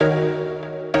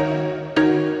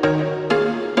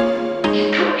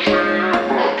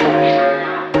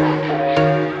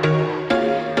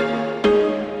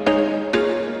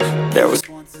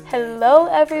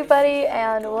everybody,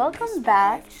 and welcome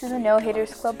back to the No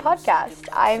Haters Club podcast.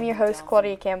 I am your host,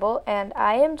 Claudia Campbell, and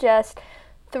I am just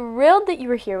thrilled that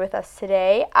you are here with us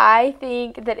today. I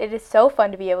think that it is so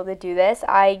fun to be able to do this.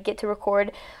 I get to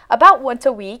record about once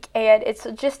a week, and it's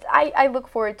just, I look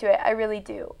forward to it. I really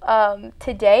do.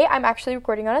 Today, I'm actually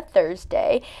recording on a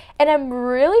Thursday, and I'm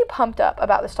really pumped up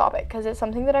about this topic because it's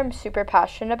something that I'm super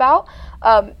passionate about.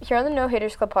 Here on the No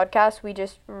Haters Club podcast, we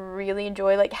just really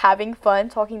enjoy having fun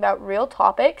talking about real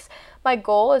topics. My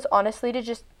goal is honestly to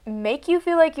just make you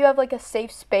feel like you have a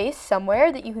safe space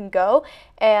somewhere that you can go,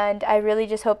 and I really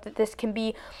just hope that this can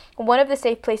be one of the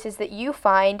safe places that you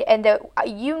find, and that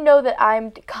you know that I'm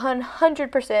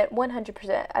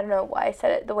 100%, I don't know why I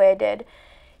said it the way I did.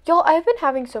 Y'all, I've been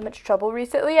having so much trouble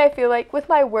recently, I feel like, with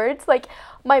my words.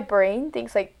 My brain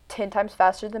thinks 10 times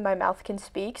faster than my mouth can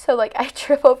speak, so I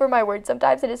trip over my words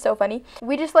sometimes. It is so funny.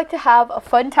 We just like to have a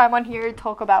fun time on here,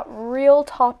 talk about real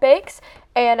topics,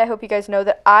 and I hope you guys know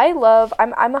that I'm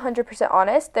 100%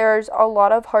 honest. There's a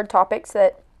lot of hard topics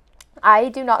that I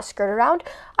do not skirt around.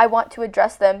 I want to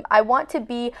address them. I want to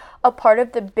be a part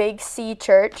of the Big C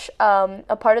church,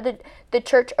 a part of the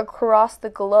church across the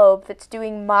globe that's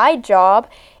doing my job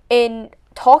in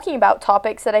talking about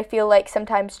topics that I feel like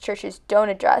sometimes churches don't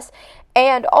address.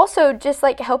 And also just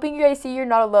helping you guys see you're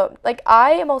not alone.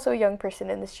 I am also a young person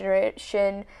in this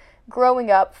generation, growing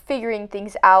up, figuring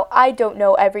things out. I don't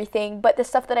know everything, but the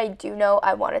stuff that I do know,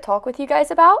 I want to talk with you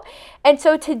guys about. And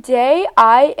so today,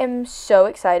 I am so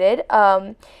excited.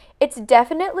 It's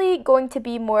definitely going to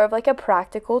be more of a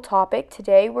practical topic.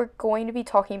 Today, we're going to be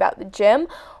talking about the gym,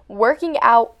 working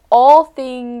out, all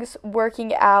things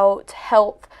working out,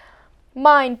 health,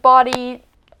 mind, body,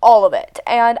 all of it.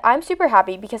 And I'm super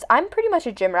happy because I'm pretty much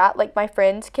a gym rat. My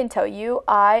friends can tell you,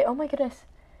 oh my goodness.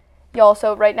 Y'all,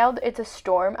 so right now it's a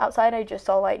storm outside. I just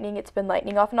saw lightning. It's been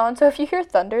lightning off and on. So if you hear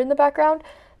thunder in the background,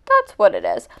 that's what it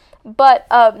is. But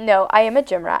no, I am a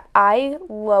gym rat. I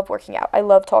love working out. I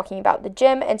love talking about the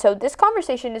gym. And so this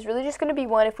conversation is really just going to be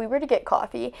one if we were to get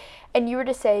coffee and you were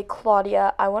to say,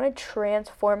 Claudia, I want to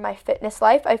transform my fitness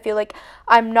life. I feel like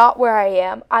I'm not where I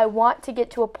am. I want to get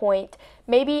to a point.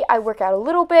 Maybe I work out a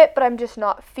little bit, but I'm just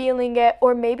not feeling it.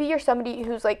 Or maybe you're somebody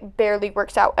who's barely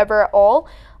works out ever at all.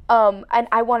 And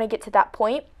I want to get to that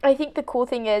point. I think the cool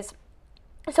thing is,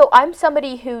 so I'm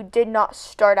somebody who did not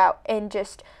start out in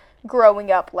just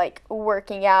growing up,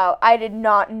 working out. I did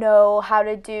not know how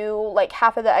to do,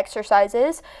 half of the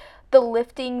exercises, the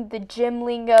lifting, the gym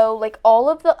lingo, all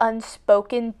of the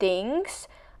unspoken things.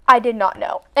 I did not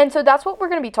know. And so that's what we're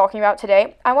going to be talking about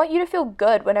today. I want you to feel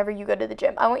good whenever you go to the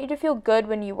gym. I want you to feel good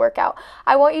when you work out.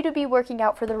 I want you to be working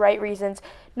out for the right reasons,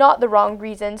 not the wrong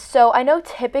reasons. So I know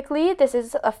typically this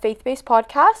is a faith-based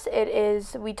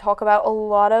podcast. We talk about a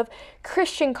lot of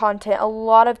Christian content, a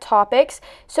lot of topics.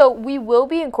 So we will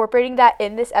be incorporating that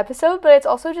in this episode, but it's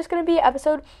also just going to be an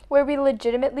episode where we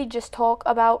legitimately just talk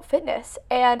about fitness.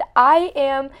 And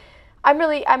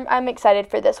I'm excited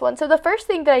for this one. So the first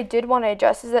thing that I did want to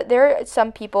address is that there's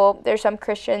some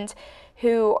Christians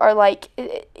who are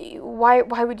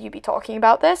why would you be talking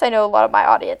about this? I know a lot of my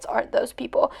audience aren't those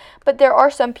people, but there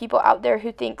are some people out there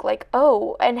who think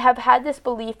and have had this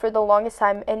belief for the longest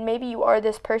time, and maybe you are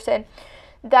this person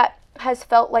that has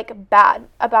felt bad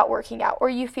about working out, or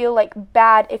you feel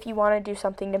bad if you want to do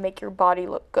something to make your body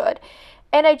look good.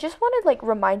 And I just want to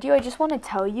remind you, I just want to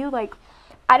tell you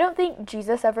I don't think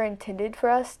Jesus ever intended for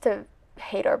us to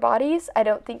hate our bodies. I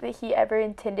don't think that he ever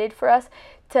intended for us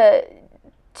to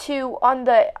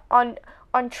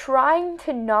on trying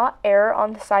to not err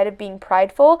on the side of being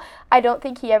prideful. I don't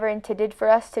think he ever intended for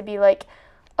us to be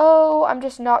oh, I'm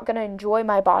just not going to enjoy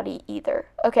my body either,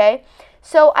 okay?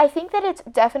 So I think that it's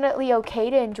definitely okay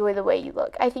to enjoy the way you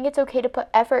look. I think it's okay to put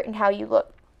effort in how you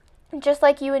look. Just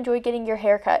like you enjoy getting your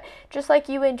hair cut, just like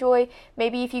you enjoy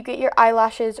maybe if you get your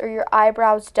eyelashes or your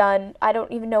eyebrows done. I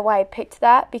don't even know why I picked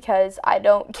that because I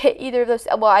don't get either of those.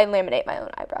 Well, I laminate my own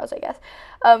eyebrows, I guess.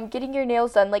 Getting your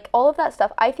nails done, all of that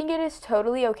stuff. I think it is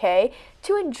totally okay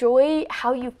to enjoy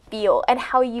how you feel and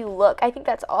how you look. I think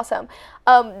that's awesome.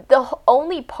 The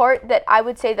only part that I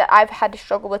would say that I've had to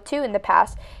struggle with too in the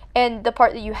past, and the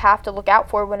part that you have to look out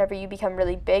for whenever you become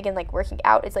really big and working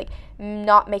out is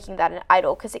not making that an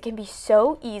idol, because it can be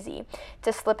so easy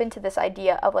to slip into this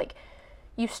idea of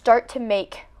you start to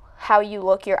make how you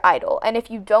look your idol. And if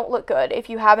you don't look good, if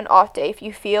you have an off day, if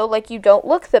you feel like you don't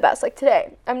look the best,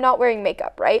 today, I'm not wearing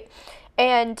makeup, right?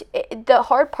 And the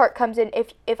hard part comes in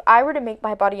if I were to make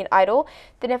my body an idol,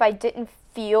 then if I didn't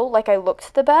feel like I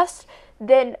looked the best,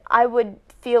 then I would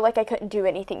feel like I couldn't do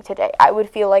anything today. I would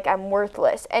feel like I'm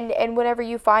worthless. And whenever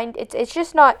you find, it's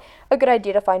just not a good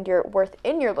idea to find your worth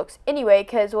in your looks anyway,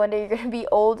 because one day you're going to be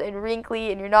old and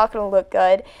wrinkly and you're not going to look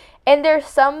good. And there's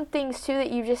some things too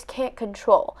that you just can't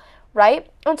control, right?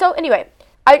 And so anyway,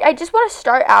 I just want to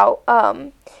start out,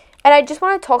 and I just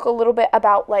want to talk a little bit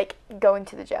about like going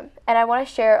to the gym. And I want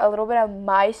to share a little bit of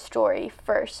my story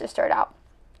first to start out.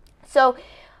 So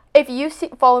if you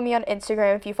follow me on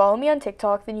Instagram, if you follow me on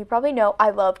TikTok, then you probably know I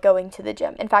love going to the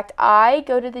gym. In fact, I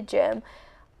go to the gym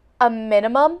a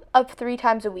minimum of 3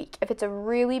 times a week if it's a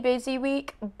really busy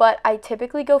week, but I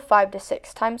typically go 5 to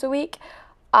 6 times a week.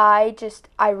 I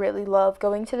really love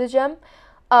going to the gym.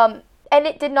 And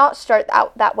it did not start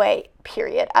out that way,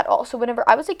 period, at all. So whenever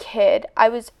I was a kid, I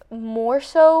was more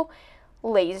so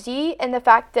lazy, and the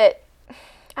fact that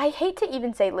I hate to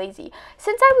even say lazy.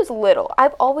 Since I was little,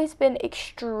 I've always been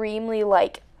extremely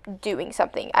like doing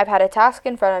something. I've had a task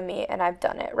in front of me and I've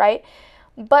done it, right?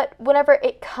 But whenever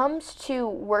it comes to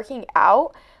working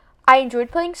out, I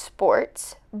enjoyed playing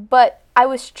sports, but I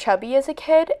was chubby as a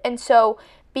kid. And so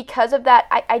because of that,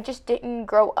 I just didn't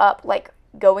grow up like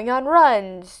going on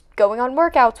runs, going on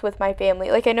workouts with my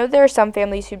family. Like I know there are some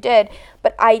families who did,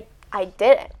 but I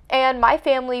didn't. And my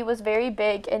family was very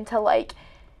big into like,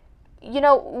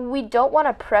 we don't want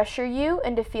to pressure you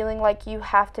into feeling like you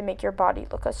have to make your body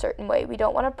look a certain way. We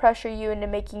don't want to pressure you into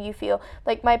making you feel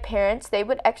like my parents, they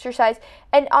would exercise,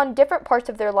 and on different parts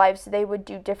of their lives, they would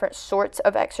do different sorts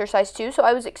of exercise too. So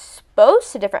I was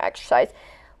exposed to different exercise.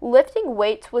 Lifting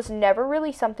weights was never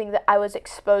really something that I was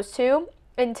exposed to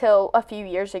until a few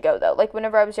years ago, though. Like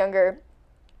whenever I was younger,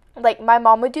 like my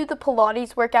mom would do the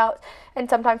Pilates workouts, and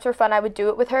sometimes for fun I would do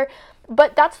it with her.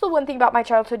 But that's the one thing about my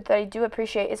childhood that I do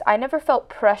appreciate is I never felt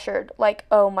pressured. Like,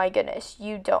 oh my goodness,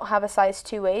 you don't have a size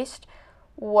 2 waist.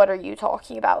 What are you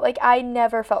talking about? Like I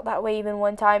never felt that way even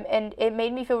one time, and it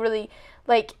made me feel really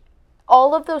like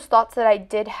all of those thoughts that I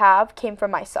did have came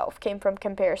from myself, came from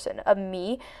comparison of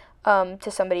me to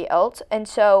somebody else. And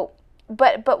so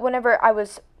but whenever I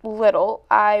was little,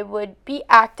 I would be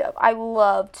active. I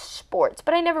loved sports,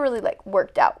 but I never really like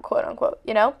worked out, quote unquote,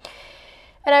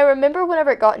 And I remember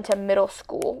whenever it got into middle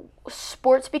school,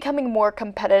 sports becoming more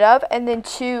competitive, and then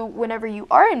too, whenever you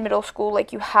are in middle school,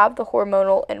 like you have the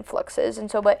hormonal influxes, and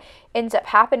so what ends up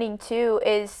happening too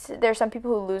is there's some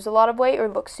people who lose a lot of weight or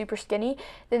look super skinny,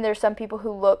 then there's some people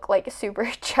who look like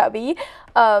super chubby.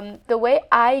 The way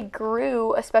I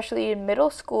grew, especially in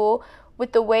middle school,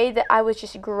 with the way that I was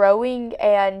just growing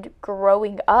and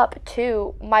growing up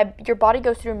too, your body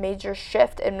goes through a major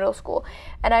shift in middle school.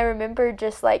 And I remember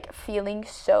just like feeling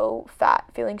so fat,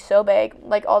 feeling so big,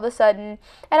 like all of a sudden,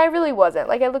 and I really wasn't.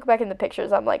 Like I look back in the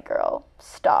pictures, I'm like, girl,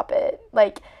 stop it.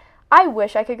 Like I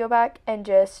wish I could go back and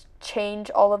just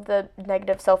change all of the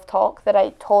negative self-talk that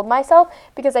I told myself,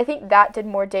 because I think that did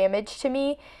more damage to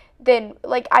me than,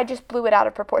 like, I just blew it out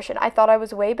of proportion. I thought I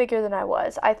was way bigger than I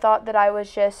was. I thought that I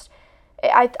was just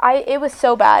it was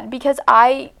so bad because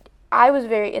I was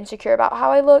very insecure about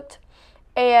how I looked,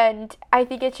 and I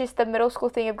think it's just the middle school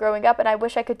thing of growing up, and I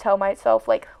wish I could tell myself,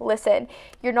 like, listen,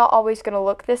 you're not always going to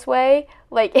look this way,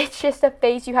 like, it's just a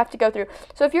phase you have to go through.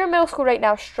 So if you're in middle school right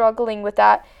now struggling with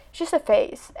that, it's just a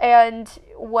phase, and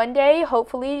one day,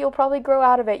 hopefully, you'll probably grow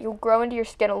out of it. You'll grow into your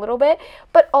skin a little bit,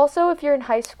 but also if you're in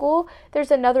high school, there's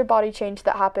another body change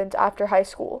that happens after high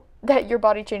school, that your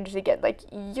body changes again. Like,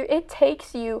 it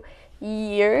takes you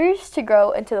years to grow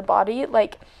into the body,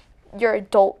 like your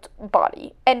adult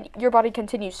body, and your body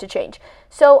continues to change.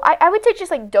 So I would say just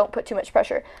like don't put too much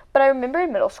pressure. But I remember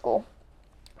in middle school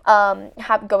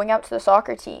going out to the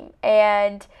soccer team,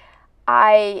 and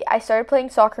I started playing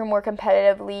soccer more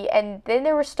competitively, and then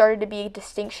there started to be a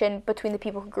distinction between the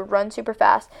people who could run super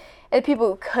fast and the people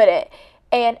who couldn't.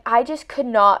 And I just could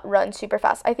not run super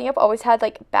fast. I think I've always had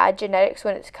like bad genetics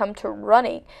when it's come to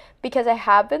running, because I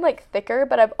have been like thicker,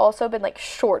 but I've also been like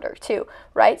shorter too,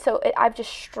 right? So I've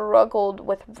just struggled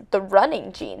with the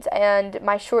running genes, and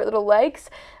my short little legs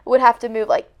would have to move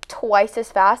like twice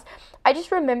as fast. I just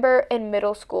remember in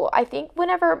middle school, I think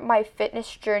whenever my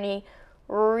fitness journey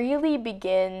really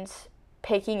begins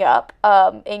picking up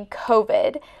in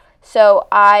COVID. So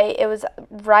it was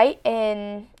right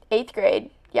in 8th grade,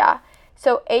 yeah.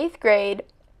 So 8th grade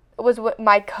was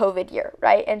my COVID year,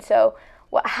 right? And so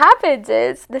what happens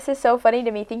is, this is so funny to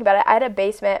me thinking about it, I had a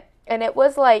basement, and it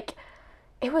was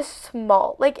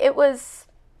small. Like it was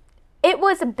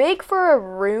big for a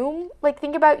room. Like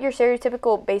think about your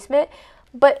stereotypical basement,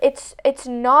 but it's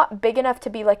not big enough to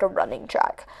be like a running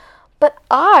track. But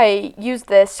I used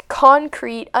this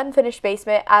concrete, unfinished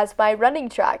basement as my running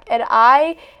track, and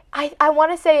I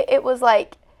want to say it was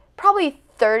like probably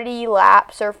 30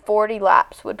 laps or 40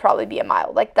 laps would probably be a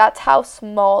mile. Like, that's how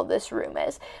small this room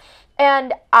is.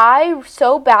 And I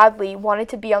so badly wanted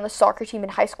to be on the soccer team in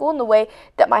high school, and the way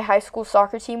that my high school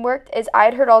soccer team worked is I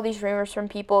had heard all these rumors from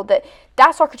people that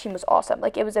soccer team was awesome.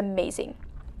 Like, it was amazing.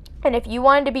 And if you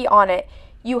wanted to be on it,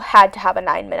 you had to have a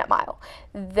 9-minute mile.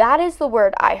 That is the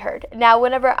word I heard. Now,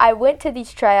 whenever I went to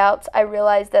these tryouts, I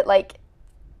realized that, like,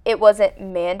 it wasn't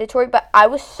mandatory, but I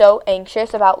was so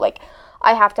anxious about, like,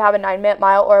 I have to have a 9-minute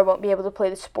mile or I won't be able to play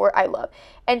the sport I love.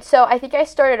 And so I think I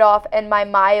started off and my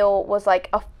mile was like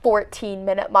a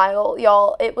 14-minute mile,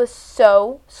 y'all. It was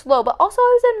so slow, but also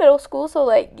I was in middle school, so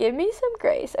like give me some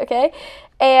grace, okay?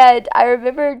 And I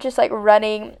remember just like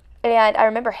running, and I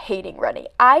remember hating running.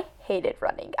 I hated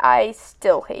running. I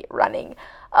still hate running.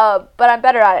 But I'm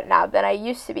better at it now than I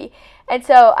used to be. And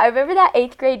so I remember that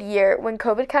 8th grade year when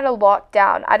COVID kind of locked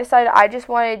down, I decided I just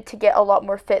wanted to get a lot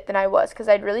more fit than I was, because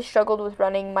I'd really struggled with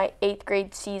running my 8th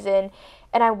grade season,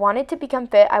 and I wanted to become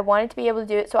fit. I wanted to be able to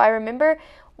do it. So I remember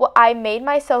I made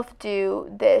myself do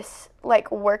this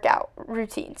like workout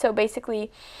routine. So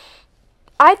basically,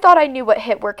 I thought I knew what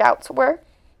HIIT workouts were.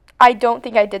 I don't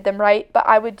think I did them right, but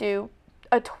I would do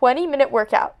a 20-minute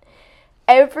workout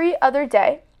every other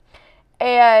day.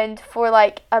 And for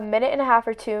like a minute and a half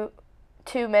or 2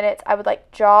 minutes, I would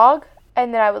like jog,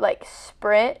 and then I would like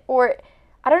sprint, or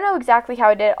I don't know exactly how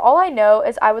I did it. All I know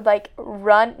is I would like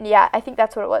run. Yeah, I think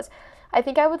that's what it was. I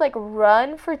think I would like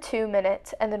run for 2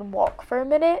 minutes and then walk for a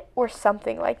minute or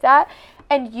something like that.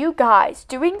 And you guys,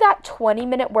 doing that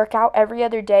 20-minute workout every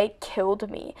other day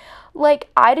killed me. Like,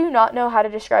 I do not know how to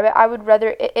describe it. I would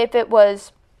rather, if it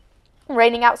was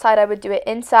raining outside, I would do it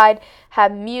inside,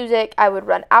 have music, I would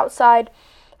run outside.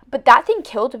 But that thing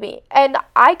killed me, and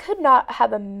I could not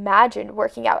have imagined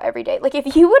working out every day. Like,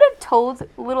 if you would have told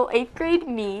little 8th grade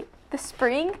me the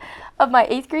spring of my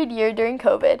 8th grade year during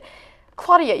COVID,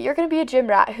 Claudia, you're going to be a gym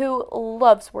rat who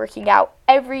loves working out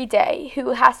every day,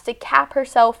 who has to cap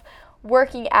herself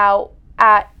working out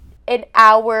at an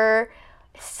hour.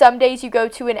 Some days you go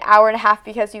to an hour and a half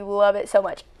because you love it so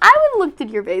much. I would have looked at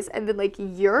your face and been like,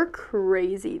 you're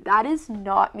crazy. That is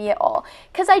not me at all.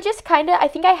 Because I just I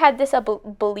think I had this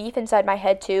belief inside my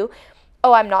head too.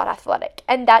 Oh, I'm not athletic.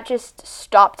 And that just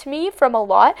stopped me from a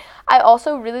lot. I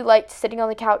also really liked sitting on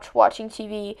the couch watching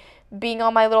TV, being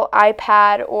on my little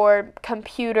iPad or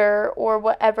computer or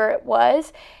whatever it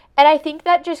was. And I think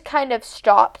that just kind of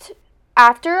stopped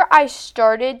after I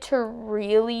started to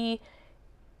really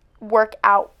work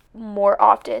out more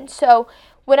often. So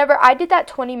whenever I did that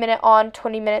 20-minute on,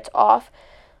 20 minutes off,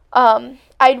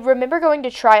 I remember going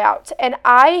to tryouts, and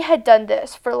I had done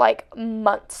this for like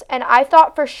months, and I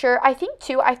thought for sure, I think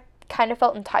too, I kind of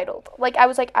felt entitled. Like, I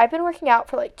was like, I've been working out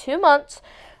for like 2 months.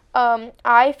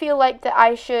 I feel like that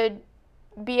I should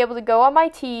be able to go on my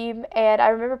team. And I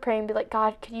remember praying and be like,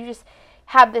 God, could you just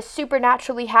have this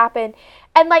supernaturally happen?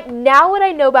 And like, now what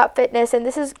I know about fitness, and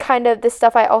this is kind of the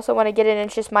stuff I also want to get in,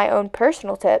 it's just my own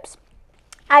personal tips.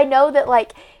 I know that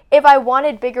like, if I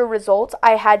wanted bigger results,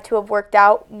 I had to have worked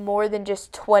out more than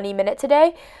just 20 minutes a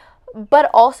day. But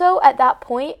also at that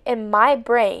point in my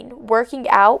brain, working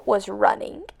out was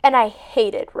running, and I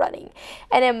hated running.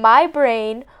 And in my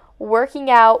brain, working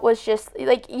out was just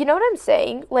like, you know what I'm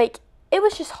saying? Like, it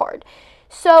was just hard.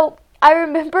 So I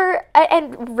remember,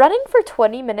 and running for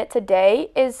 20 minutes a day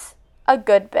is a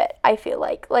good bit, I feel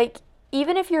like. Like,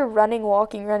 even if you're running,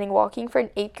 walking for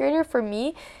an 8th grader, for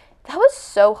me, that was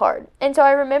so hard. And so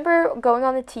I remember going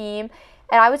on the team,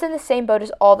 and I was in the same boat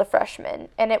as all the freshmen.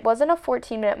 And it wasn't a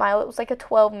 14-minute mile, it was like a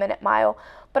 12-minute mile.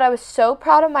 But I was so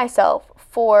proud of myself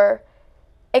for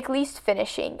at least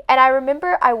finishing. And I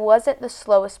remember I wasn't the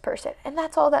slowest person, and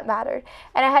that's all that mattered.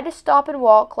 And I had to stop and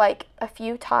walk like a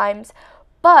few times,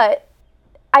 but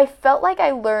I felt like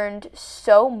I learned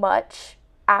so much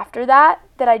after that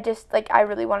I just, like, I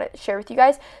really want to share with you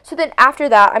guys. So then after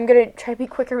that, I'm going to try to be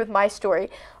quicker with my story.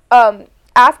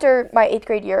 After my 8th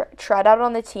grade year, tried out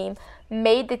on the team,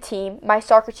 made the team. My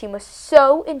soccer team was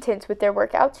so intense with their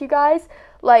workouts, you guys.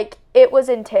 Like, it was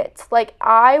intense. Like,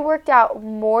 I worked out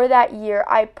more that year.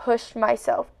 I pushed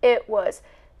myself. It was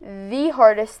the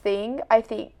hardest thing I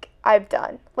think I've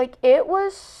done. Like, it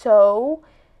was so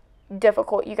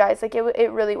difficult, you guys. Like,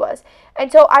 it really was.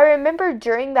 And so I remember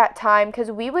during that time,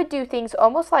 because we would do things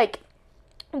almost like,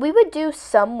 we would do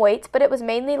some weights, but it was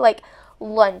mainly like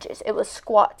lunges, it was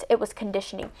squats, it was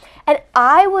conditioning. And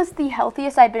I was the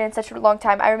healthiest I'd been in such a long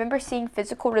time. I remember seeing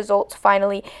physical results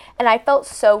finally, and I felt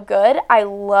so good. I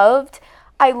loved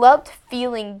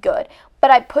feeling good, but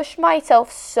I pushed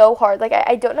myself so hard. Like,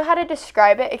 I don't know how to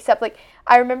describe it, except like,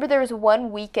 I remember there was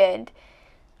one weekend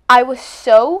I was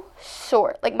so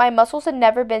sore. Like, my muscles had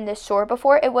never been this sore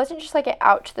before. It wasn't just like an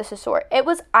ouch, this is sore. It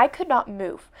was, I could not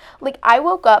move. Like, I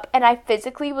woke up and I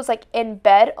physically was like in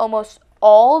bed almost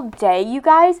all day, you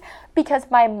guys, because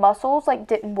my muscles like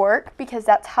didn't work, because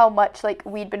that's how much like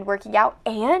we'd been working out.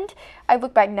 And I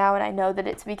look back now and I know that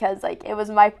it's because like it was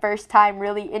my first time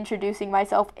really introducing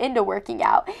myself into working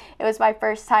out. It was my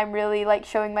first time really like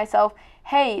showing myself,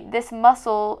 hey, this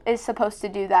muscle is supposed to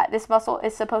do that. This muscle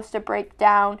is supposed to break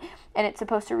down and it's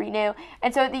supposed to renew.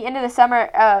 And so at the end of the summer,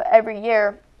 every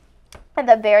year, at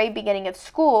the very beginning of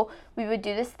school, we would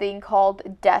do this thing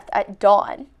called Death at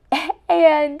Dawn.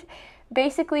 And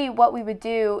basically what we would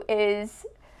do is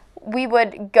we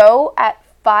would go at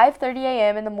 5:30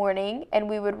 a.m. in the morning and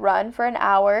we would run for an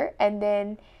hour, and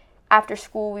then after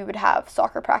school we would have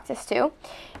soccer practice too.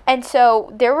 And so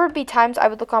there would be times I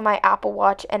would look on my Apple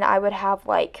Watch and I would have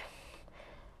like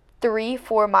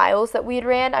 3-4 miles that we'd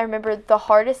ran. I remember the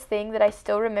hardest thing that I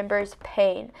still remember is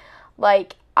pain.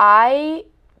 Like,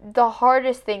 the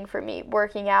hardest thing for me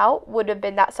working out would have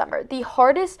been that summer. The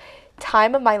hardest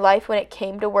time of my life when it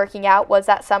came to working out was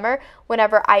that summer,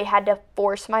 whenever I had to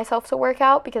force myself to work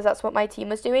out because that's what my team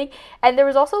was doing. And there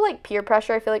was also like peer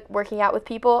pressure. I feel like working out with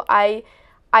people, I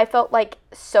felt like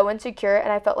so insecure,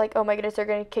 and I felt like, oh my goodness, they're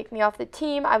going to kick me off the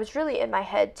team. I was really in my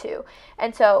head too.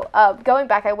 And so going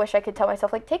back, I wish I could tell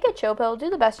myself, like, take a chill pill, do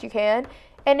the best you can,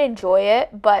 and enjoy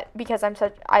it. But because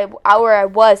I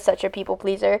was such a people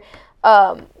pleaser,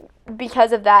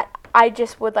 because of that, I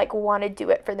just would like want to do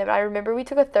it for them. I remember we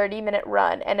took a 30-minute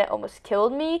run and it almost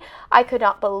killed me. I could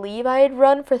not believe I had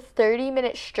run for 30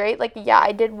 minutes straight. Like, yeah,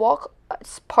 I did walk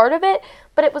part of it,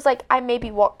 but it was like I maybe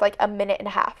walked like a minute and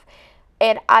a half.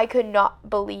 And I could not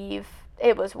believe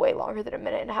it was way longer than a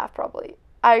minute and a half, probably.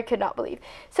 I could not believe.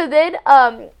 So then,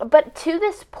 but to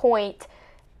this point,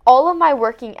 all of my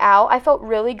working out, I felt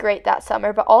really great that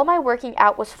summer, but all of my working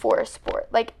out was for a sport.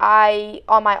 Like,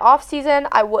 on my off season,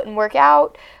 I wouldn't work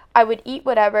out. I would eat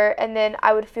whatever, and then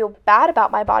I would feel bad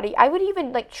about my body. I would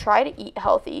even like try to eat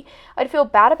healthy. I'd feel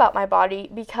bad about my body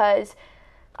because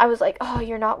I was like, oh,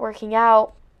 you're not working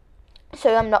out.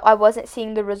 So I wasn't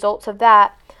seeing the results of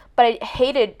that. But I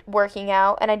hated working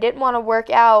out, and I didn't want to work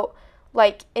out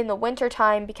like in the winter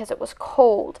time because it was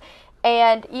cold.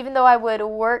 And even though I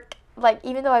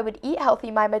would eat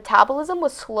healthy, my metabolism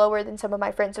was slower than some of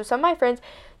my friends. So some of my friends,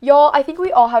 y'all, I think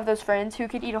we all have those friends who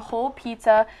could eat a whole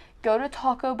pizza, go to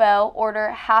Taco Bell, order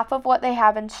half of what they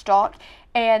have in stock,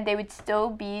 and they would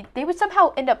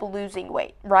somehow end up losing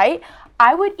weight, right?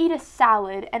 I would eat a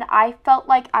salad and I felt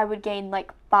like I would gain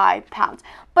like 5 pounds.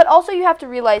 But also you have to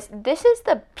realize this is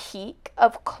the peak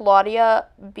of Claudia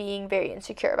being very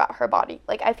insecure about her body.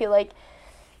 Like, I feel like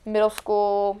middle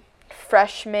school,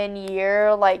 freshman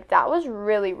year, like that was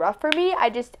really rough for me.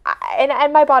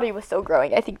 And my body was still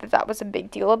growing. I think that was a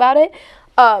big deal about it.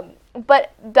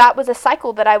 But that was a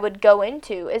cycle that I would go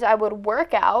into, is I would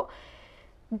work out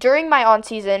during my on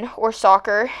season or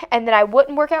soccer, and then I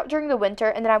wouldn't work out during the winter,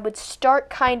 and then I would start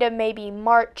kind of maybe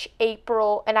March,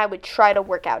 April, and I would try to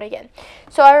work out again.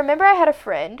 So I remember I had a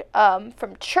friend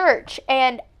from church,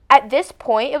 and at this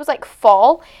point it was like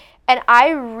fall, and I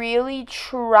really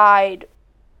tried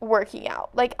working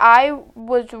out. Like, I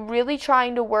was really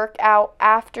trying to work out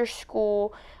after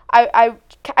school. I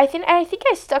think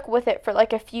I stuck with it for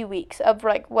like a few weeks of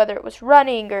like whether it was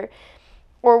running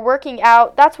or working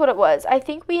out. That's what it was. I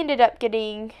think we ended up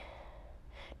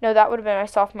no, that would have been my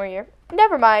sophomore year.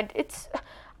 Never mind.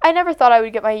 I never thought I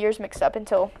would get my years mixed up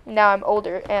until now I'm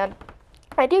older, and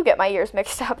I do get my years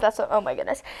mixed up. Oh my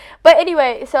goodness. But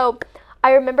anyway, so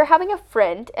I remember having a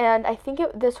friend, and I think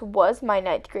this was my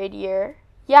 9th grade year.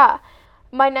 Yeah.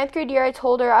 My 9th grade year, I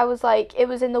told her, I was like, it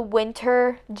was in the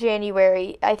winter,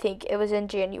 January. I think it was in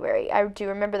January. I do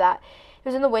remember that. It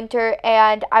was in the winter,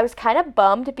 and I was kind of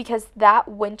bummed because that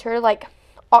winter, like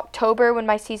October when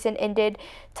my season ended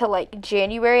to like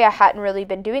January, I hadn't really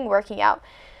been doing working out.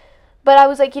 But I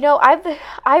was like,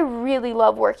 I really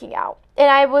love working out. And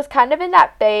I was kind of in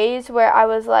that phase where I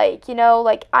was like,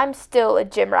 like I'm still a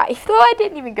gym rat. Even though I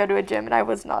didn't even go to a gym and I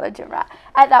was not a gym rat.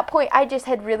 At that point, I just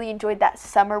had really enjoyed that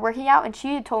summer working out. And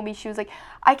she had told me, she was like,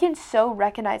 I can so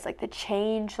recognize like the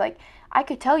change. Like, I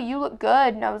could tell you look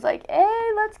good. And I was like,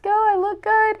 hey, let's go. I look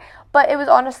good. But it was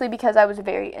honestly because I was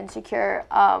very insecure.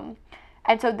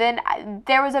 And so then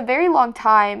there was a very long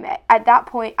time. At that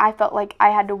point, I felt like I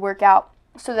had to work out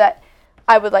so that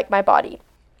I would like my body.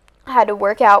 I had to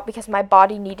work out because my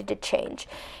body needed to change.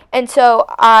 And so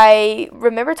I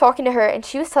remember talking to her, and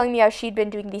she was telling me how she'd been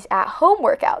doing these at-home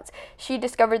workouts. She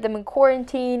discovered them in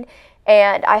quarantine,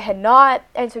 and I had not.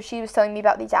 And so she was telling me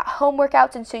about these at-home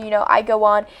workouts. And so, I go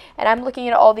on and I'm looking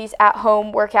at all these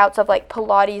at-home workouts of like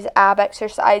Pilates ab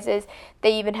exercises.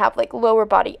 They even have like lower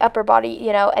body, upper body,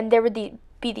 and there would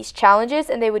be these challenges,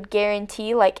 and they would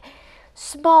guarantee like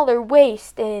smaller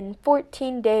waist in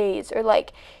 14 days, or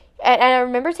like, and I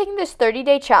remember taking this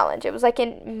 30-day challenge. It was like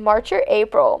in March or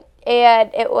April, and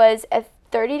it was a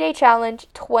 30-day challenge,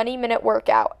 20-minute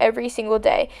workout every single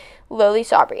day. Lily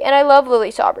Sabri. And I love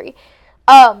Lily Sabri.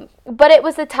 But it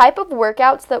was the type of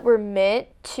workouts that were meant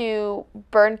to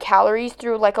burn calories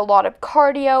through like a lot of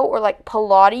cardio or like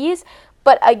Pilates.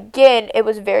 But again, it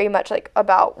was very much like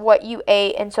about what you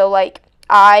ate. And so like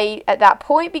at that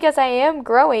point, because I am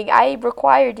growing, I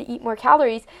required to eat more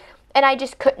calories, and I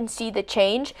just couldn't see the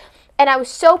change. And I was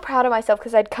so proud of myself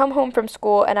because I'd come home from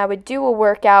school and I would do a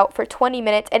workout for 20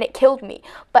 minutes and it killed me.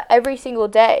 But every single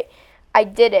day I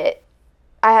did it.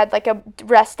 I had like a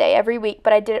rest day every week,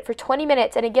 but I did it for 20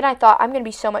 minutes. And again, I thought I'm going to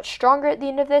be so much stronger at the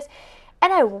end of this.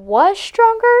 And I was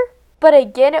stronger, but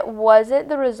again, it wasn't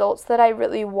the results that I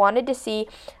really wanted to see.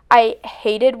 I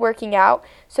hated working out.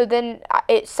 So then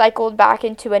it cycled back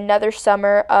into another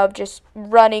summer of just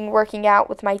running, working out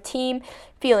with my team,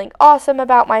 feeling awesome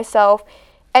about myself.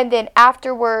 And then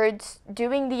afterwards,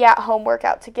 doing the at-home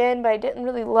workouts again, but I didn't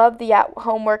really love the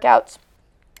at-home workouts.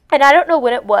 And I don't know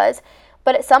when it was,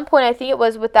 but at some point, I think it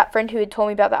was with that friend who had told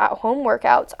me about the at-home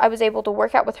workouts, I was able to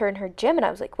work out with her in her gym, and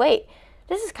I was like, wait,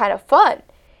 this is kind of fun.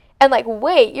 And like,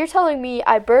 wait, you're telling me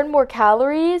I burn more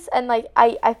calories, and like,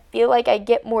 I feel like I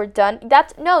get more done.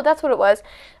 That's what it was.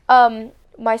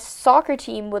 My soccer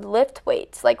team would lift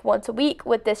weights like once a week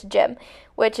with this gym,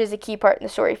 which is a key part in the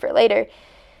story for later.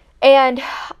 And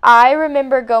I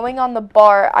remember going on the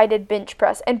bar, I did bench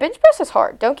press. And bench press is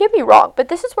hard, don't get me wrong. But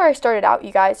this is where I started out,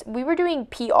 you guys. We were doing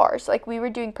PRs, like we were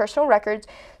doing personal records.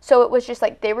 So it was just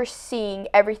like they were seeing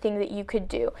everything that you could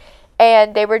do.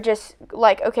 And they were just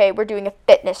like, okay, we're doing a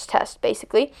fitness test,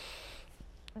 basically.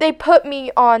 They put me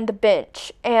on the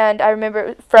bench. And I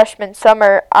remember freshman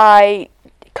summer, I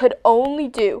could only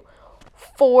do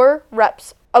 4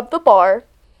 reps of the bar.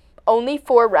 Only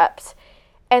 4 reps.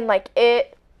 And like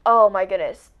oh my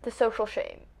goodness, the social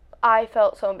shame. I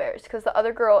felt so embarrassed because the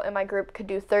other girl in my group could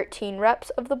do 13 reps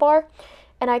of the bar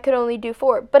and I could only do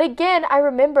 4. But again, I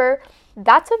remember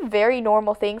that's a very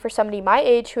normal thing for somebody my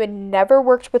age who had never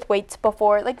worked with weights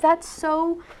before. Like it's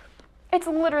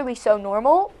literally so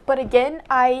normal. But again,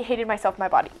 I hated myself, my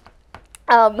body.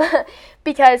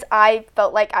 Because I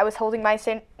felt like I was holding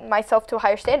myself to a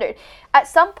higher standard. At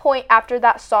some point after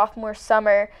that sophomore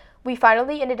summer, we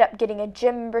finally ended up getting a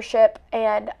gym membership,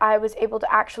 and I was able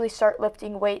to actually start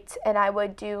lifting weights, and I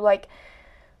would do like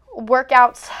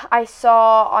workouts I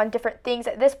saw on different things.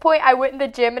 At this point, I went in the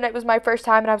gym and it was my first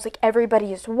time, and I was like,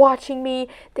 everybody is watching me.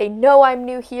 They know I'm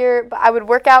new here. But I would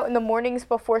work out in the mornings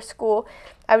before school.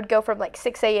 I would go from like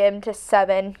 6 a.m. to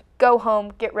 7, go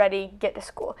home, get ready, get to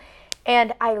school.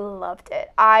 And I loved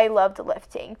it. I loved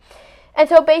lifting. And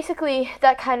so basically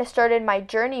that kind of started my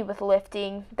journey with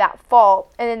lifting that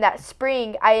fall. And then that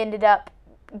spring, I ended up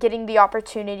getting the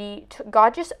opportunity to,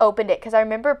 God just opened it, because I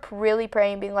remember really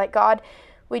praying, being like, God,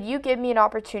 would you give me an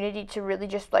opportunity to really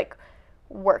just like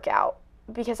work out?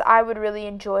 Because I would really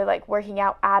enjoy like working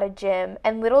out at a gym.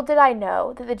 And little did I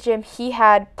know that the gym he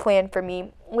had planned for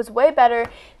me was way better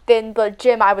than the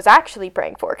gym I was actually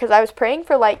praying for. Because I was praying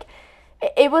for like,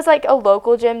 it was like a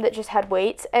local gym that just had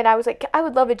weights, and I was like, I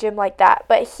would love a gym like that.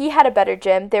 But he had a better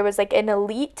gym. There was like an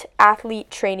elite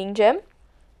athlete training gym,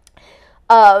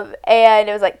 and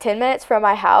it was like 10 minutes from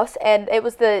my house, and it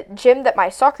was the gym that my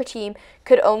soccer team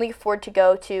could only afford to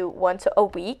go to once a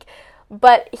week.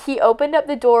 But he opened up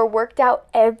the door, worked out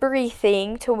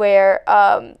everything to where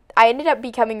I ended up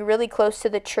becoming really close to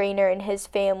the trainer and his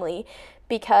family,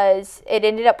 because it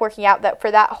ended up working out that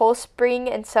for that whole spring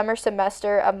and summer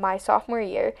semester of my sophomore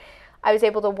year, I was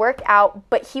able to work out,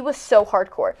 but he was so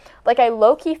hardcore. Like, I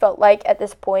low-key felt like at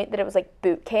this point that it was like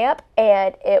boot camp,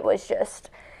 and it was just,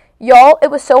 y'all,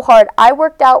 it was so hard. I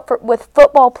worked out with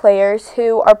football players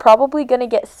who are probably going to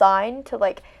get signed to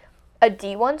like a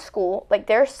D1 school. Like,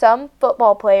 there are some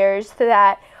football players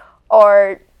that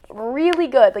are really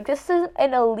good. Like, this is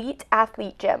an elite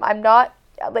athlete gym. I'm not,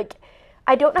 like,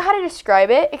 I don't know how to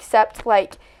describe it, except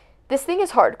like this thing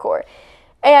is hardcore.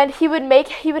 And he would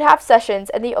have sessions,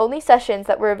 and the only sessions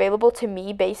that were available to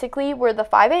me basically were the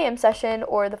 5 a.m. session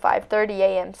or the 5:30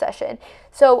 a.m. session.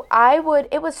 So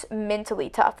it was mentally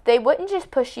tough. They wouldn't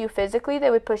just push you physically, they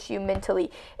would push you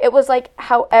mentally. It was like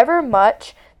however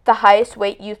much the highest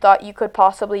weight you thought you could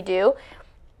possibly do,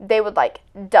 they would like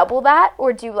double that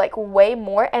or do like way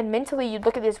more, and mentally you'd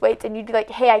look at these weights and you'd be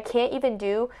like, hey, I can't even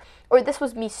do, or this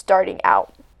was me starting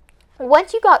out.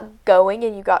 Once you got going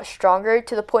and you got stronger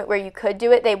to the point where you could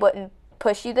do it, they wouldn't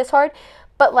push you this hard.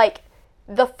 But like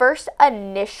the first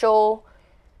initial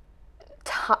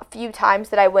few times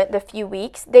that I went, the few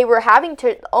weeks, they were having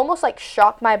to almost like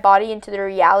shock my body into the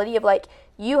reality of like,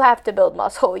 you have to build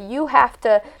muscle, you have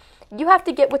to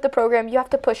get with the program, you have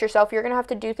to push yourself, you're gonna have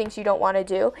to do things you don't want to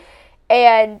do.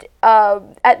 And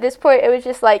at this point, it was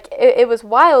just like, it was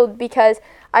wild, because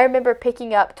I remember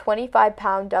picking up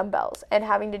 25-pound dumbbells and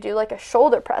having to do like a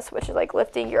shoulder press, which is like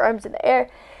lifting your arms in the air.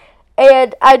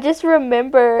 And I just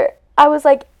remember, I was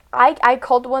like, I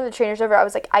called one of the trainers over. I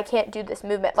was like, I can't do this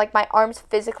movement. Like, my arms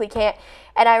physically can't.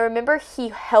 And I remember he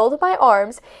held my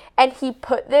arms and he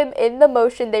put them in the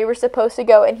motion they were supposed to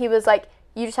go. And he was like,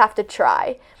 you just have to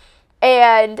try.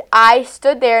 And I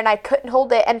stood there and I couldn't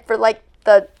hold it. And for like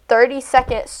the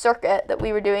 30-second circuit that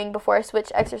we were doing before I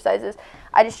switched exercises,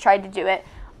 I just tried to do it.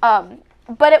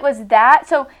 But it was that.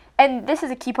 So, and this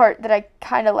is a key part that I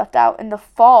kind of left out. In the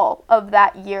fall of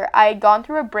that year, I had gone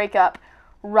through a breakup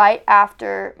right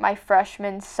after my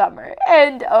freshman summer.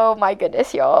 And oh my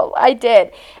goodness, y'all, I did.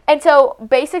 And so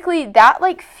basically that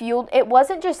like fueled, it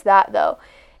wasn't just that though.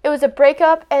 It was a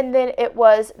breakup, and then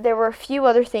there were a few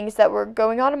other things that were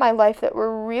going on in my life that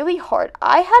were really hard.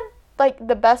 I had like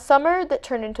the best summer that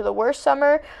turned into the worst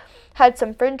summer, had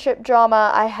some friendship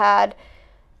drama. I had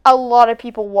a lot of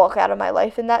people walk out of my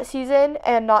life in that season,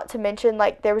 and not to mention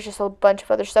like there was just a bunch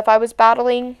of other stuff I was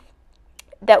battling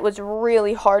that was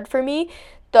really hard for me.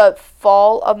 The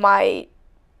fall of my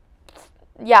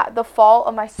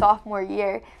sophomore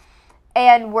year,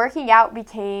 and working out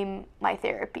became my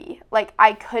therapy. Like,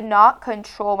 I could not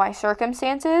control my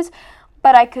circumstances,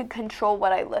 but I could control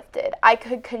what I lifted. I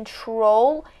could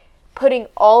control putting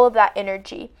all of that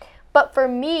energy. But for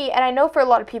me, and I know for a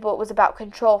lot of people it was about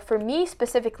control, for me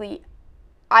specifically,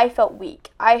 I felt weak.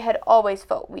 I had always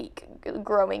felt weak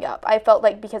growing up. I felt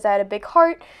like because I had a big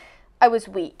heart, I was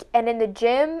weak. And in the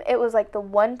gym, it was like the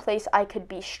one place I could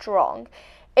be strong.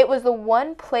 It was the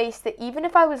one place that even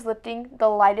if I was lifting the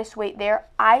lightest weight there,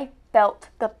 I felt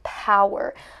the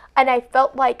power. And I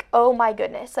felt like, oh my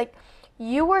goodness, like,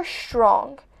 you are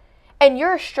strong. And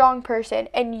you're a strong person,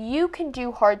 and you can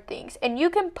do hard things. And you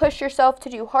can push yourself to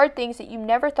do hard things that you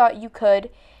never thought you could,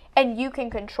 and you can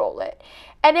control it.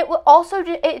 And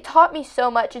it taught me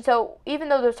so much. And so even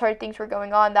though those hard things were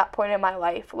going on at that point in my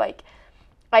life, like,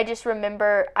 I just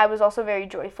remember I was also very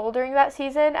joyful during that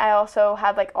season. I also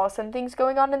had like awesome things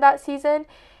going on in that season.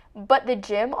 But the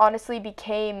gym honestly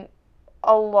became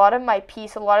a lot of my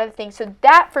peace, a lot of the things. So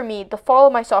that for me, the fall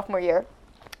of my sophomore year,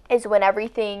 is when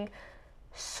everything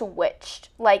switched.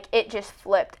 Like, it just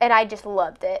flipped, and I just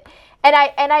loved it. And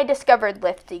I discovered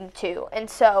lifting too. And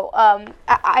so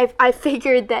I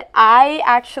figured that I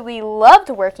actually loved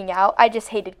working out. I just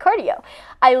hated cardio.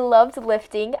 I loved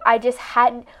lifting. I just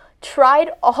hadn't tried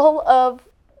all of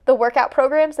the workout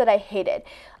programs that I hated.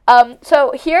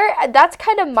 So here, that's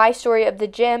kind of my story of the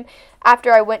gym.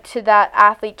 After I went to that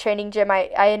athlete training gym,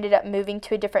 I ended up moving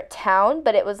to a different town,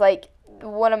 but it was like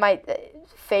one of my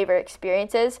favorite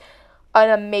experiences,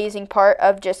 an amazing part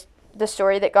of just the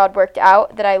story that God worked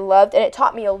out that I loved. And it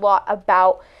taught me a lot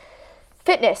about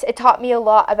fitness. It taught me a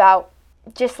lot about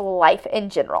just life in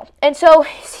general. And so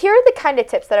here are the kind of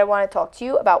tips that I want to talk to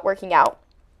you about working out.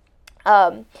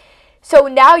 So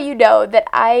now you know that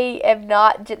I am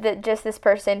not just this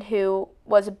person who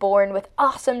was born with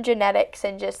awesome genetics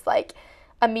and just like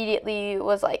immediately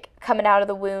was like coming out of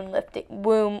the womb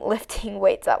lifting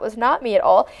weights. That was not me at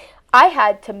all. I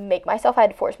had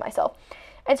to force myself.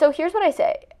 And so here's what I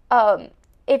say.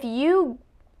 If you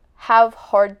have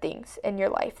hard things in your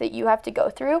life that you have to go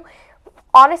through,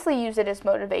 honestly use it as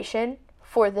motivation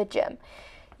for the gym.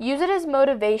 Use it as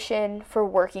motivation for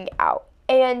working out.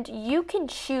 And you can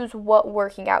choose what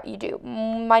working out you do.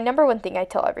 My number one thing I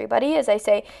tell everybody is I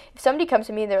say, if somebody comes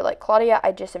to me and they're like, Claudia,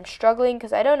 I just am struggling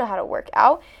because I don't know how to work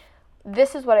out.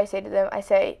 This is what I say to them. I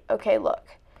say, okay, look,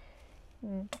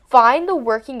 find the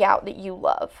working out that you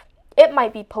love. It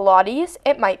might be Pilates,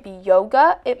 it might be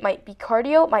yoga, it might be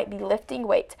cardio, it might be lifting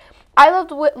weights. I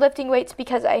loved lifting weights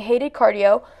because I hated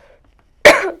cardio.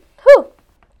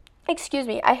 Excuse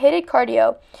me, I hated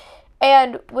cardio.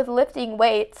 And with lifting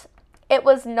weights, it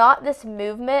was not this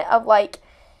movement of like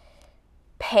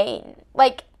pain.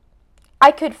 Like,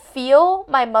 I could feel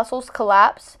my muscles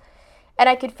collapse and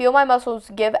I could feel my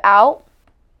muscles give out,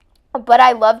 but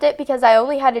I loved it because I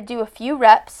only had to do a few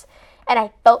reps and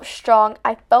I felt strong.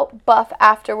 I felt buff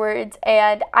afterwards,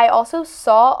 and I also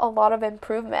saw a lot of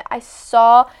improvement. I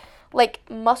saw like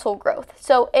muscle growth.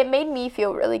 So it made me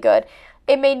feel really good.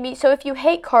 So if you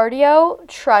hate cardio,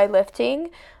 try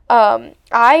lifting.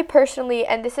 I personally,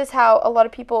 and this is how a lot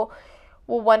of people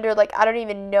will wonder, like, I don't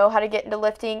even know how to get into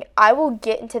lifting. I will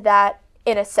get into that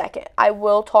in a second. I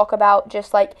will talk about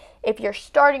just like if you're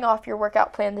starting off your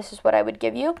workout plan, this is what I would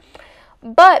give you.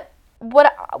 But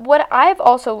what I've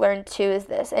also learned too is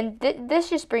this, and this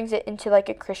just brings it into like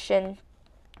a Christian,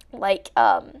 like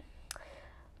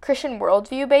Christian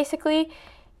worldview basically.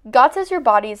 God says your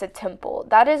body is a temple.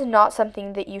 That is not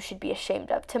something that you should be ashamed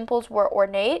of. Temples were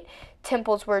ornate.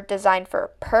 Temples were designed for a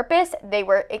purpose. They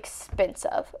were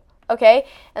expensive. Okay?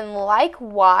 And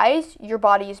likewise, your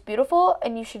body is beautiful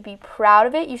and you should be proud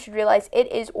of it. You should realize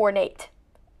it is ornate.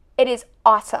 It is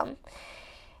awesome.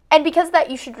 And because of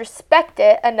that, you should respect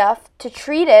it enough to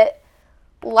treat it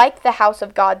like the house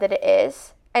of God that it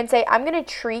is and say, I'm going to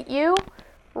treat you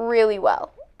really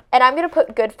well. And I'm going to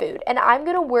put good food. And I'm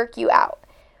going to work you out.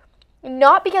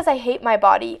 Not because I hate my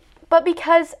body, but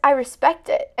because I respect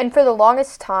it. And for the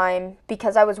longest time,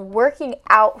 because I was working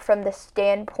out from the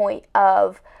standpoint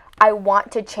of I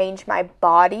want to change my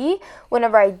body,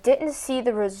 whenever I didn't see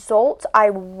the results I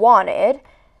wanted,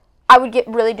 I would get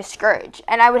really discouraged.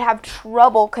 And I would have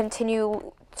trouble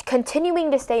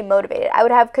continuing to stay motivated. I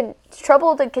would have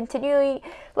trouble to continually,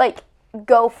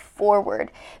 go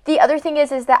forward. The other thing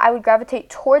is that I would gravitate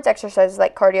towards exercises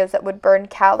like cardios that would burn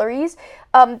calories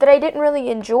that I didn't really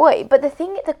enjoy. But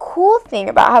the cool thing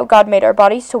about how God made our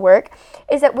bodies to work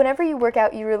is that whenever you work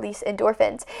out, you release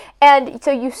endorphins. And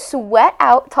so you sweat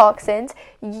out toxins,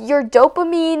 your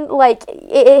dopamine,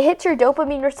 it hits your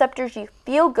dopamine receptors, you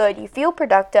feel good, you feel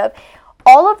productive.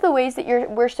 All of the ways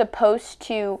that we're supposed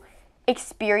to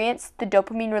experience the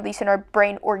dopamine release in our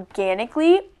brain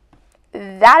organically,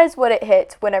 that is what it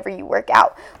hits whenever you work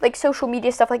out. Like social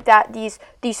media, stuff like that, these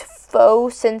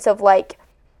faux sense of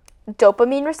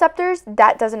dopamine receptors,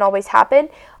 that doesn't always happen.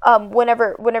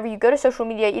 Whenever you go to social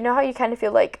media, you know how you kind of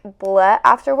feel like bleh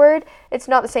afterward? It's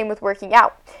not the same with working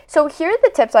out. So here are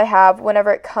the tips I have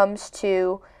whenever it comes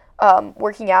to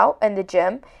working out and the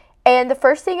gym. And the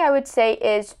first thing I would say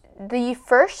is the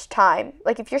first time,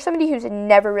 if you're somebody who's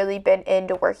never really been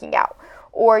into working out,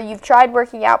 or you've tried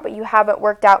working out but you haven't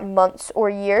worked out in months or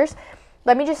years,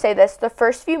 let me just say this, the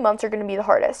first few months are going to be the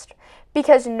hardest.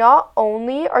 Because not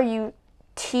only are you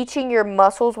teaching your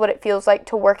muscles what it feels like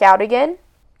to work out again,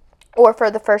 or for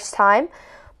the first time,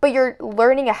 but you're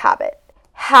learning a habit.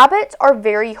 Habits are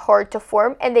very hard to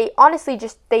form, and they honestly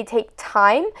they take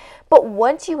time, but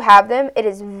once you have them, it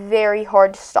is very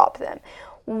hard to stop them.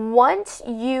 Once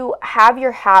you have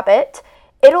your habit,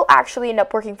 it'll actually end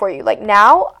up working for you.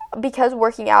 Now, because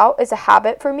working out is a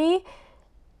habit for me,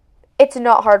 it's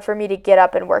not hard for me to get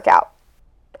up and work out.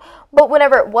 But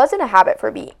whenever it wasn't a habit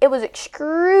for me, it was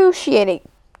excruciating.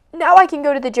 Now I can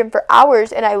go to the gym for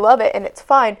hours and I love it and it's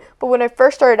fine. But when I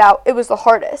first started out, it was the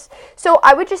hardest. So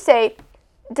I would just say,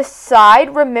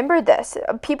 remember this.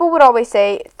 People would always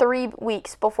say 3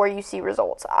 weeks before you see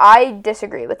results. I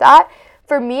disagree with that.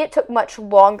 For me, it took much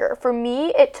longer. For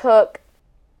me, it took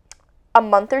a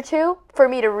month or two for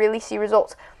me to really see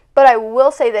results. But I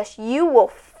will say this, you will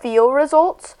feel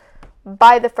results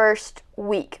by the first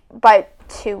week, by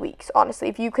 2 weeks, honestly,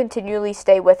 if you continually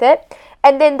stay with it.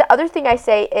 And then the other thing I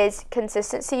say is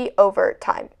consistency over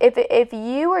time. If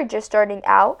you are just starting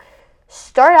out,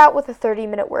 start out with a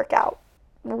 30-minute workout.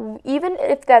 Even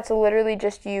if that's literally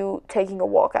just you taking a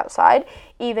walk outside,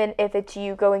 even if it's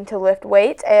you going to lift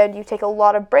weights and you take a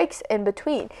lot of breaks in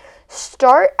between.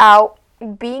 Start out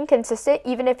being consistent,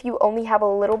 even if you only have a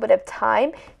little bit of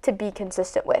time to be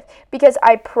consistent with. Because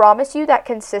I promise you that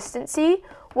consistency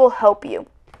will help you.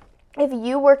 If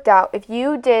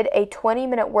you did a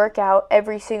 20-minute workout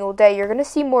every single day, you're going to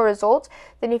see more results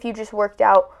than if you just worked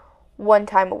out one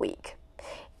time a week.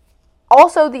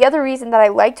 Also, the other reason that I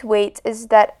liked weights is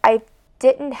that I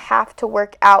didn't have to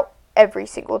work out every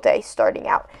single day starting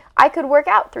out. I could work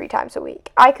out 3 times a week.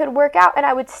 I could work out and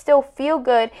I would still feel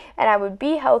good and I would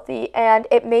be healthy, and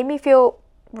it made me feel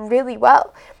really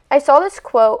well. I saw this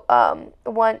quote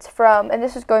once and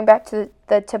this was going back to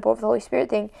the Temple of the Holy Spirit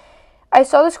thing. I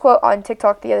saw this quote on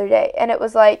TikTok the other day, and it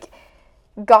was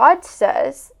God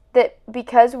says that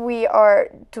because we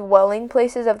are dwelling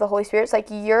places of the Holy Spirit, it's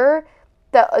you're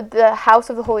the house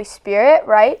of the Holy Spirit,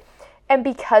 right? And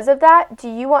because of that, do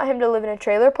you want him to live in a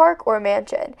trailer park or a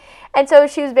mansion? And so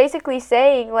she was basically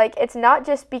saying, it's not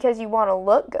just because you want to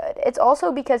look good. It's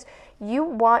also because you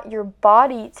want your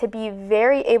body to be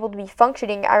very able to be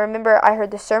functioning. I remember I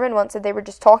heard the sermon once and they were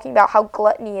just talking about how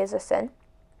gluttony is a sin.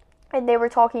 And they were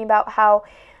talking about how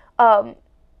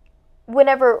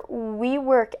whenever we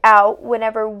work out,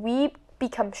 whenever we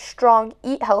become strong,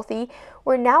 eat healthy,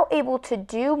 we're now able to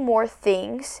do more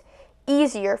things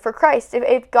easier for Christ.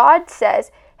 If God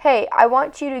says, hey, I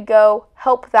want you to go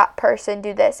help that person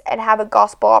do this and have a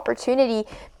gospel opportunity,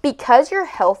 because you're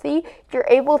healthy, you're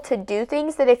able to do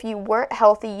things that if you weren't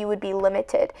healthy, you would be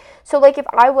limited. So like if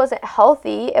I wasn't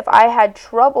healthy, if I had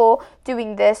trouble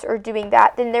doing this or doing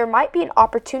that, then there might be an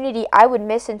opportunity I would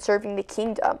miss in serving the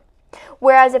kingdom.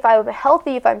 Whereas if I'm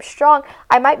healthy, if I'm strong,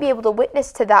 I might be able to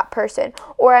witness to that person,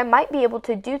 or I might be able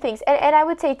to do things. And I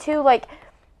would say too, like,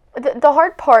 the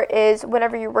hard part is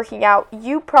whenever you're working out,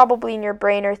 you probably in your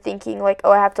brain are thinking like,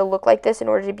 oh, I have to look like this in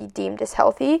order to be deemed as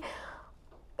healthy.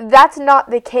 That's not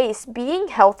the case. Being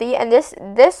healthy, and this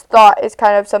thought is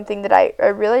kind of something that I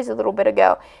realized a little bit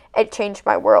ago. It changed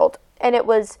my world. And it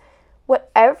was,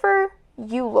 whatever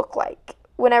you look like,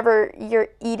 whenever you're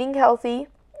eating healthy,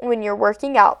 when you're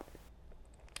working out,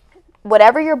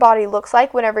 whatever your body looks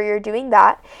like whenever you're doing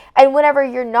that, and whenever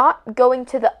you're not going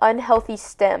to the unhealthy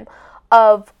stem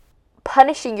of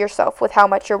punishing yourself with how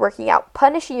much you're working out,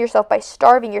 punishing yourself by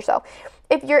starving yourself.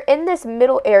 If you're in this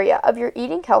middle area of you're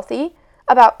eating healthy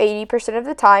about 80% of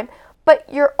the time, but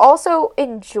you're also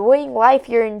enjoying life,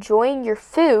 you're enjoying your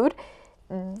food,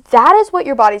 that is what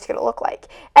your body's going to look like.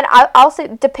 And I'll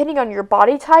say, depending on your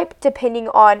body type, depending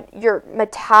on your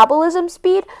metabolism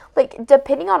speed, like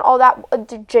depending on all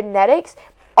that, genetics,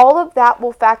 all of that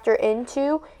will factor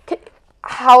into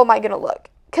how am I going to look.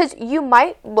 Because you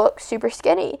might look super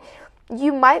skinny.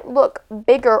 You might look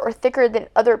bigger or thicker than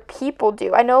other people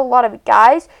do. I know a lot of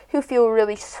guys who feel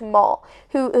really small,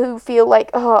 who feel like,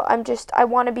 oh, I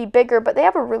want to be bigger, but they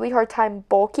have a really hard time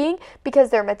bulking because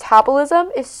their metabolism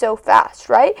is so fast,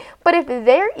 right? But if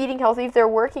they're eating healthy, if they're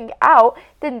working out,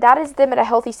 then that is them in a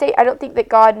healthy state. I don't think that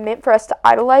God meant for us to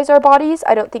idolize our bodies.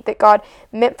 I don't think that God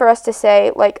meant for us to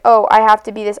say, like, oh, I have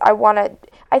to be this,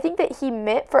 I think that He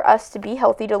meant for us to be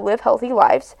healthy, to live healthy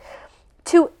lives,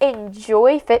 to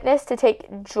enjoy fitness, to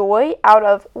take joy out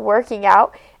of working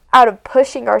out, out of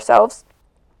pushing ourselves,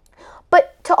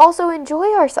 but to also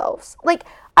enjoy ourselves. Like,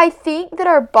 I think that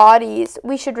our bodies,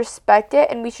 we should respect it,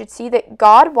 and we should see that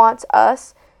God wants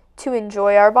us to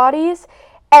enjoy our bodies.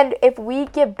 And if we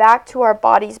give back to our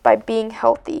bodies by being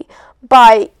healthy,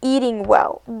 by eating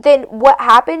well, then what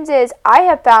happens is, I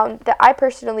have found that I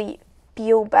personally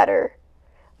feel better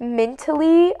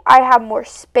mentally. I have more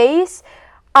space.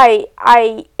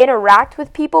 I interact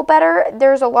with people better.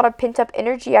 There's a lot of pent-up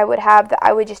energy I would have that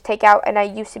I would just take out, and I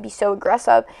used to be so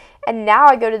aggressive. And now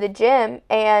I go to the gym,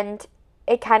 and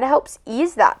it kind of helps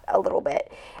ease that a little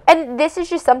bit. And this is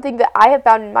just something that I have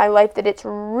found in my life that it's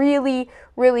really,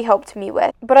 really helped me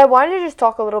with. But I wanted to just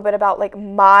talk a little bit about like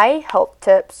my health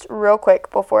tips real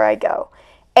quick before I go.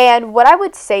 And what I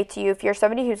would say to you, if you're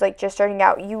somebody who's like just starting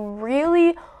out, you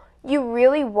really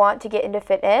want to get into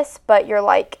fitness, but you're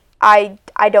like,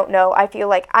 I don't know. I feel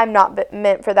like I'm not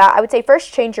meant for that. I would say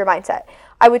first change your mindset.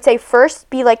 I would say first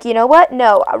be like, you know what?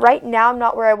 No, right now I'm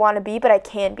not where I want to be, but I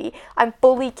can be. I'm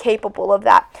fully capable of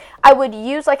that. I would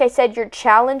use, like I said, your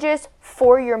challenges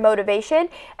for your motivation,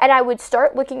 and I would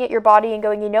start looking at your body and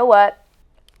going, you know what?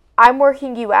 I'm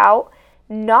working you out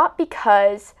not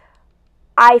because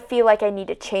I feel like I need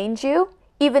to change you,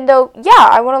 even though, yeah,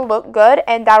 I want to look good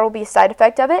and that'll be a side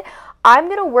effect of it. I'm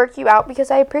going to work you out because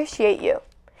I appreciate you.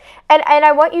 And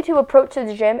I want you to approach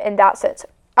the gym in that sense.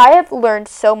 I have learned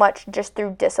so much just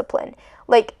through discipline.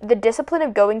 Like, the discipline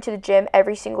of going to the gym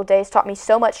every single day has taught me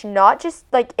so much, not just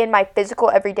like in my physical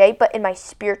everyday, but in my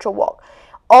spiritual walk.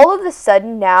 All of a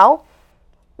sudden now,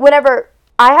 whenever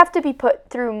I have to be put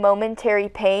through momentary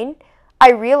pain,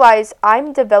 I realize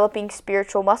I'm developing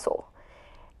spiritual muscle.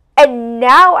 And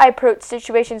now I approach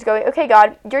situations going, okay,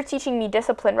 God, you're teaching me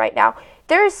discipline right now.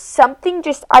 There's something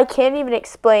just I can't even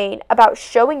explain about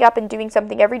showing up and doing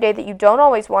something every day that you don't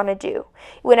always want to do.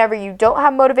 Whenever you don't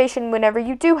have motivation, whenever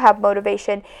you do have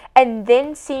motivation, and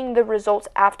then seeing the results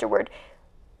afterward.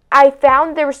 I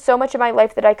found there was so much in my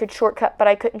life that I could shortcut, but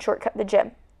I couldn't shortcut the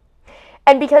gym.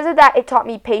 And because of that, it taught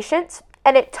me patience.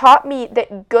 And it taught me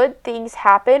that good things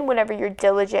happen whenever you're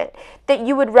diligent. That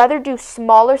you would rather do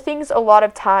smaller things a lot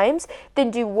of times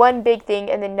than do one big thing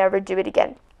and then never do it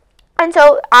again. And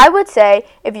so I would say,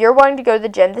 if you're wanting to go to the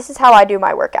gym, this is how I do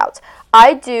my workouts.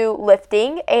 I do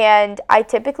lifting, and I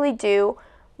typically do,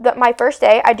 my first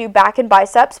day, I do back and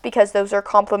biceps because those are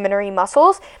complementary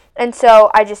muscles. And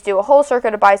so I just do a whole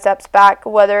circuit of biceps, back,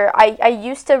 whether I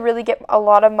used to really get a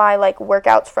lot of my like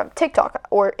workouts from TikTok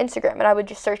or Instagram, and I would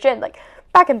just search in like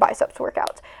back and biceps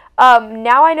workouts.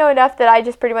 Now I know enough that I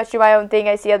just pretty much do my own thing.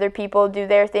 I see other people do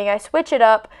their thing. I switch it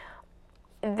up.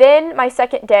 Then my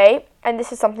second day, and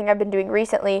this is something I've been doing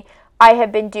recently, I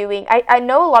have been doing, I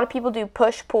know a lot of people do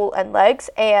push, pull, and legs,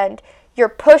 and your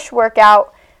push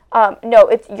workout,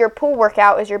 it's your pull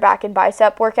workout is your back and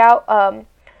bicep workout,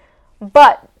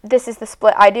 but this is the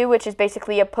split I do, which is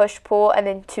basically a push, pull, and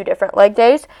then 2 different leg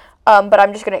days. But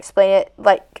I'm just going to explain it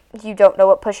like you don't know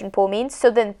what push and pull means.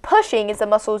 So then pushing is the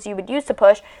muscles you would use to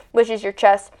push, which is your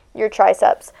chest, your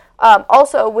triceps.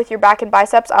 Also, with your back and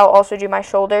biceps, I'll also do my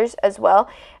shoulders as well.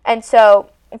 And so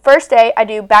first day, I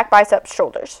do back, biceps,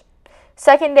 shoulders.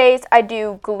 Second days, I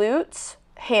do glutes,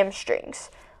 hamstrings.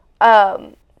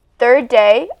 Third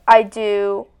day, I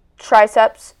do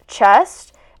triceps,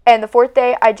 chest. And the fourth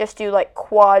day, I just do like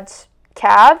quads,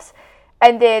 calves.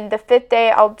 And then the 5th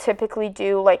day, I'll typically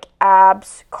do like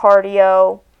abs,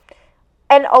 cardio.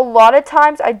 And a lot of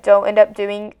times I don't end up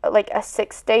doing like a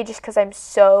 6th day just because I'm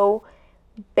so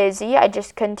busy. I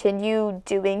just continue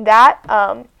doing that.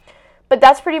 But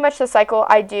that's pretty much the cycle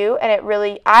I do. And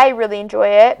I really enjoy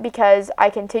it because I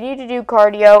continue to do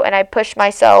cardio and I push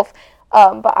myself.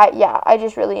 But I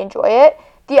just really enjoy it.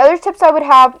 The other tips I would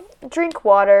have, drink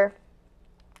water.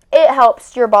 It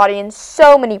helps your body in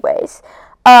so many ways.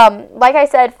 Like I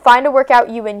said, find a workout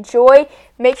you enjoy.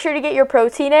 Make sure to get your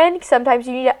protein in. Sometimes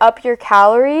you need to up your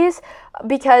calories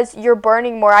because you're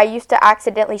burning more. I used to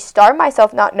accidentally starve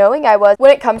myself not knowing I was.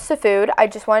 When it comes to food, I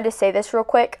just wanted to say this real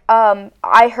quick.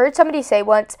 I heard somebody say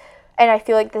once, and I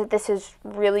feel like this is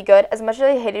really good. As much as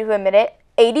I hated to admit it,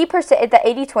 80%, the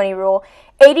 80-20 rule,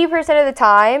 80% of the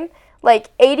time,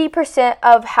 like 80%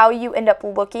 of how you end up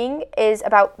looking is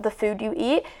about the food you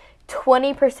eat.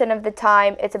 20% of the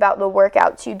time, it's about the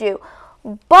workouts you do.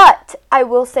 But I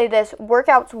will say this,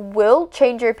 workouts will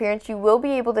change your appearance. You will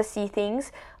be able to see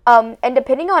things. And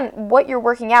depending on what you're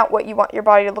working out, what you want your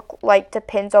body to look like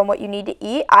depends on what you need to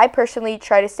eat. I personally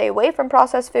try to stay away from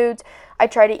processed foods. I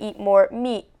try to eat more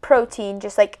meat, protein,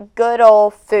 just like good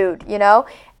old food,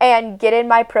 and get in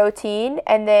my protein.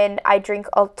 And then I drink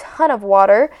a ton of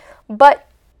water. But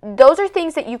those are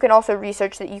things that you can also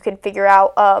research, that you can figure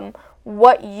out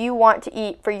what you want to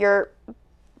eat for your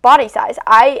body size.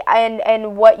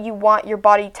 And what you want your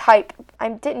body type. I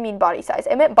didn't mean body size.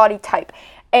 I meant body type.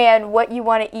 And what you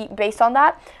want to eat based on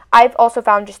that. I've also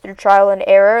found just through trial and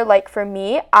error, like for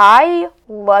me, I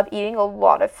love eating a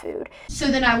lot of food. So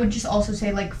then I would just also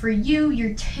say, like, for you,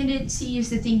 your tendencies,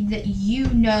 the thing that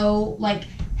like,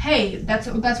 hey, that's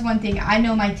one thing. I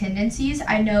know my tendencies.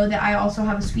 I know that I also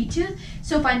have a sweet tooth.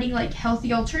 So finding like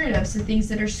healthy alternatives to things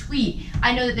that are sweet.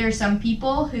 I know that there are some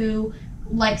people who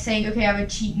like saying, okay, I have a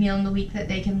cheat meal in the week that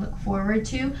they can look forward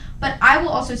to. But I will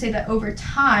also say that over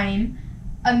time,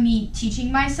 me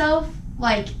teaching myself,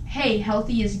 like, hey,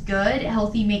 healthy is good.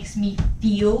 Healthy makes me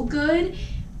feel good.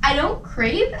 I don't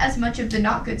crave as much of the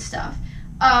not good stuff.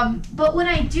 But when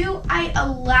I do, I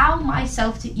allow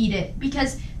myself to eat it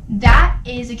because that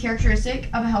is a characteristic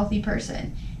of a healthy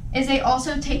person, is they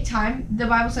also take time. The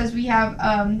Bible says we have,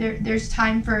 there's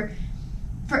time for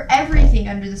everything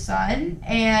under the sun,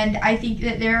 and I think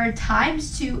that there are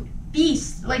times to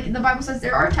feast. Like the Bible says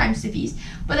there are times to feast,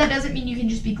 but that doesn't mean you can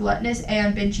just be gluttonous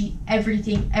and binge eat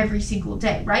everything every single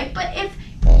day, right? But if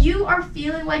you are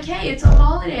feeling like, hey, it's a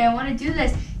holiday, I want to do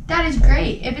this, that is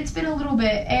great. If it's been a little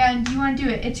bit and you want to do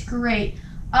it, it's great.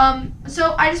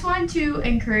 So I just wanted to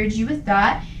encourage you with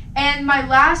that. And my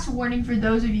last warning for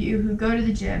those of you who go to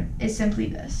the gym is simply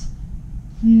this.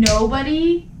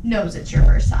 Nobody knows it's your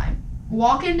first time.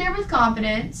 Walk in there with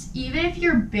confidence. Even if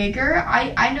you're bigger,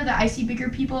 I know that I see bigger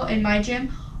people in my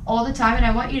gym all the time, and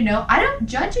I want you to know, I don't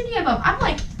judge any of them. I'm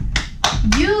like,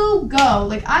 you go.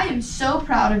 Like, I am so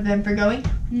proud of them for going.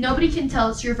 Nobody can tell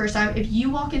it's your first time. If you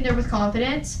walk in there with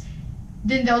confidence,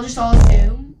 then they'll just all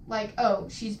assume, like, oh,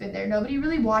 she's been there. Nobody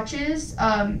really watches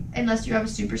unless you have a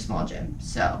super small gym.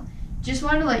 So just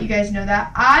wanted to let you guys know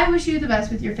that. I wish you the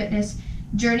best with your fitness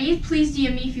journey. Please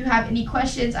DM me if you have any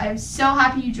questions. I am so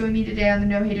happy you joined me today on the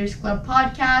No Haters Club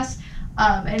podcast.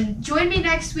 And join me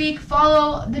next week.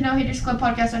 Follow the No Haters Club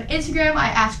podcast on Instagram. I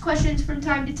ask questions from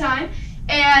time to time.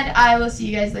 And I will see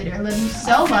you guys later. I love you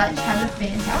so much. Have a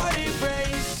fantastic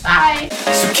week. Bye.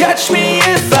 So catch me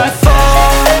if I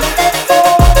fall.